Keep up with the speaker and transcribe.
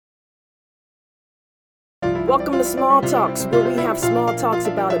Welcome to Small Talks, where we have small talks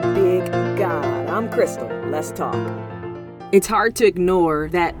about a big God. I'm Crystal. Let's talk. It's hard to ignore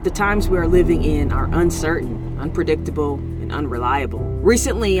that the times we are living in are uncertain, unpredictable, and unreliable.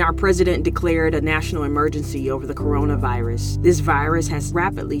 Recently, our president declared a national emergency over the coronavirus. This virus has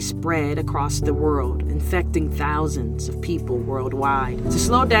rapidly spread across the world, infecting thousands of people worldwide. To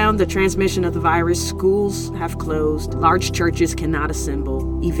slow down the transmission of the virus, schools have closed, large churches cannot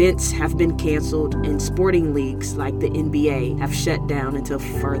assemble, events have been canceled, and sporting leagues like the NBA have shut down until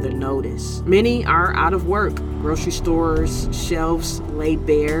further notice. Many are out of work. Grocery stores, shelves laid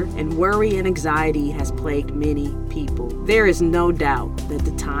bare, and worry and anxiety has plagued many people. There is no doubt that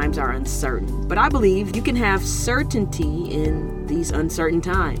the times are uncertain, but I believe you can have certainty in these uncertain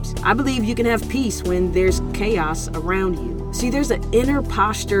times. I believe you can have peace when there's chaos around you. See, there's an inner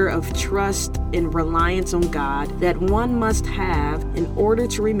posture of trust and reliance on God that one must have in order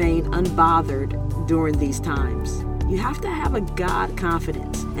to remain unbothered during these times. You have to have a God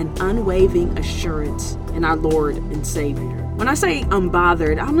confidence and unwavering assurance in our Lord and Savior. When I say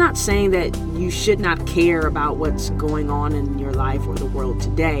unbothered, I'm not saying that you should not care about what's going on in your life or the world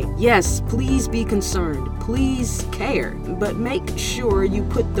today. Yes, please be concerned. Please care, but make sure you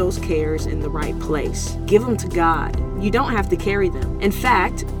put those cares in the right place. Give them to God. You don't have to carry them. In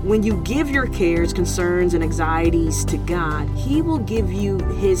fact, when you give your cares, concerns, and anxieties to God, He will give you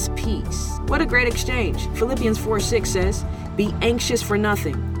His peace. What a great exchange. Philippians 4:6 says, "Be anxious for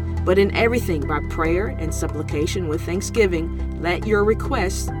nothing, but in everything by prayer and supplication with thanksgiving, let your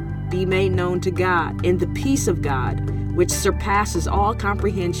requests be made known to God. And the peace of God, which surpasses all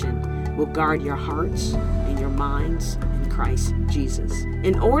comprehension, will guard your hearts and your minds in Christ Jesus."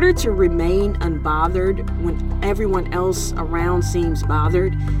 In order to remain unbothered when everyone else around seems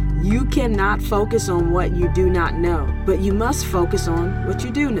bothered, you cannot focus on what you do not know, but you must focus on what you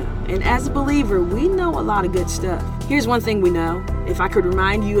do know. And as a believer, we know a lot of good stuff. Here's one thing we know. If I could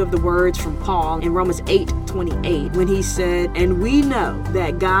remind you of the words from Paul in Romans 8:28, when he said, "And we know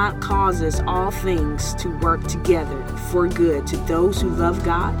that God causes all things to work together for good to those who love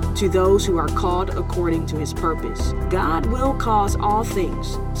God, to those who are called according to His purpose." God will cause all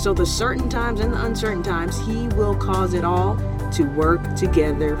things. So the certain times and the uncertain times, He will cause it all to work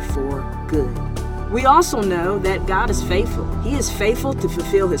together for good. We also know that God is faithful. He is faithful to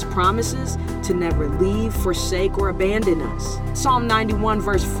fulfill His promises, to never leave, forsake, or abandon us. Psalm 91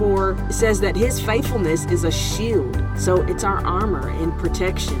 verse 4 says that His faithfulness is a shield. So it's our armor and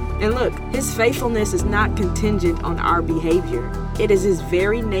protection. And look, His faithfulness is not contingent on our behavior. It is His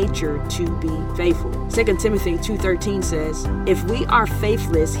very nature to be faithful. 2 Timothy 2:13 says, "If we are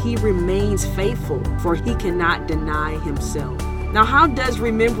faithless, He remains faithful, for He cannot deny Himself." Now, how does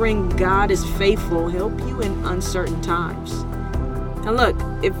remembering God is faithful help you in uncertain times? Now look,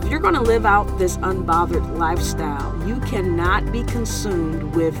 if you're going to live out this unbothered lifestyle, you cannot be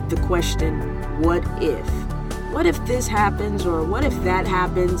consumed with the question, what if? What if this happens, or what if that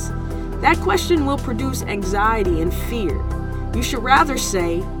happens? That question will produce anxiety and fear. You should rather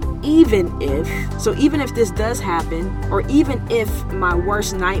say, even if. So even if this does happen, or even if my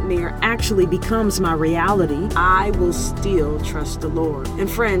worst nightmare actually becomes my reality, I will still trust the Lord. And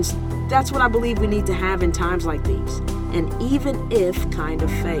friends, that's what I believe we need to have in times like these. An even if kind of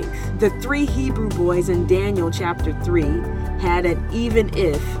faith. The 3 Hebrew boys in Daniel chapter 3 had an even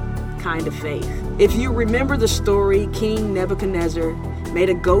if kind of faith. If you remember the story, King Nebuchadnezzar made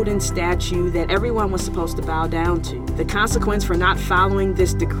a golden statue that everyone was supposed to bow down to. The consequence for not following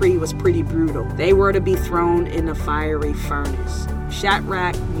this decree was pretty brutal. They were to be thrown in a fiery furnace.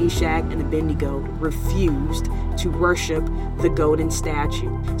 Shadrach, Meshach, and Abednego refused to worship the golden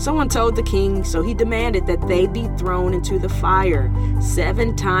statue. Someone told the king, so he demanded that they be thrown into the fire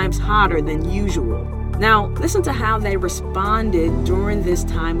 7 times hotter than usual. Now, listen to how they responded during this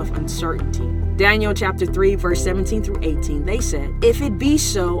time of uncertainty. Daniel chapter 3, verse 17 through 18, they said, "If it be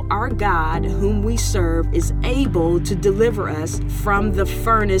so, our God, whom we serve, is able to deliver us from the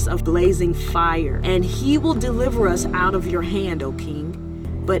furnace of blazing fire, and He will deliver us out of your hand, O king.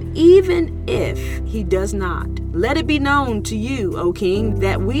 But even if He does not, let it be known to you, O king,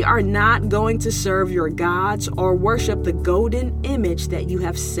 that we are not going to serve your gods or worship the golden image that you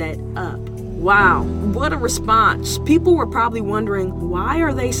have set up." Wow, what a response. People were probably wondering, why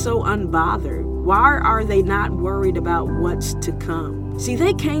are they so unbothered? Why are they not worried about what's to come? See,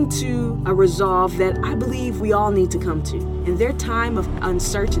 they came to a resolve that I believe we all need to come to. In their time of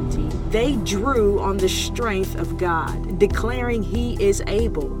uncertainty, they drew on the strength of God, declaring He is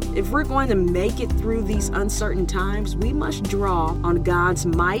able. If we're going to make it through these uncertain times, we must draw on God's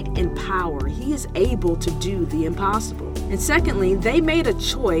might and power. He is able to do the impossible. And secondly, they made a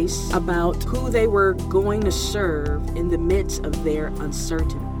choice about who they were going to serve in the midst of their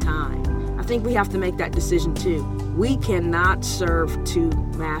uncertain time. I think we have to make that decision too. We cannot serve two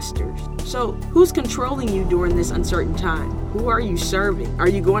masters. So who's controlling you during this uncertain time? Who are you serving? Are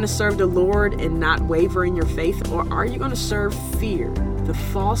you going to serve the Lord and not waver in your faith? Or are you going to serve fear, the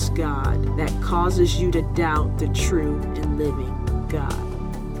false god that causes you to doubt the true and living God?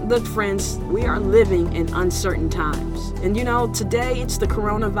 Look, friends, we are living in uncertain times. And today it's the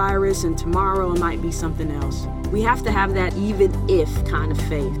coronavirus and tomorrow it might be something else. We have to have that even if kind of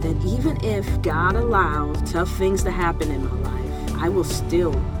faith. That even if God allows tough things to happen in my life, I will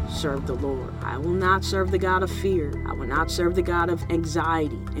still serve the Lord. I will not serve the God of fear. I will not serve the God of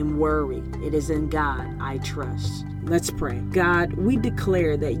anxiety and worry. It is in God I trust. Let's pray. God, we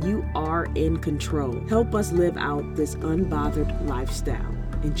declare that you are in control. Help us live out this unbothered lifestyle.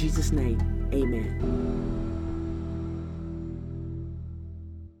 In Jesus' name, amen.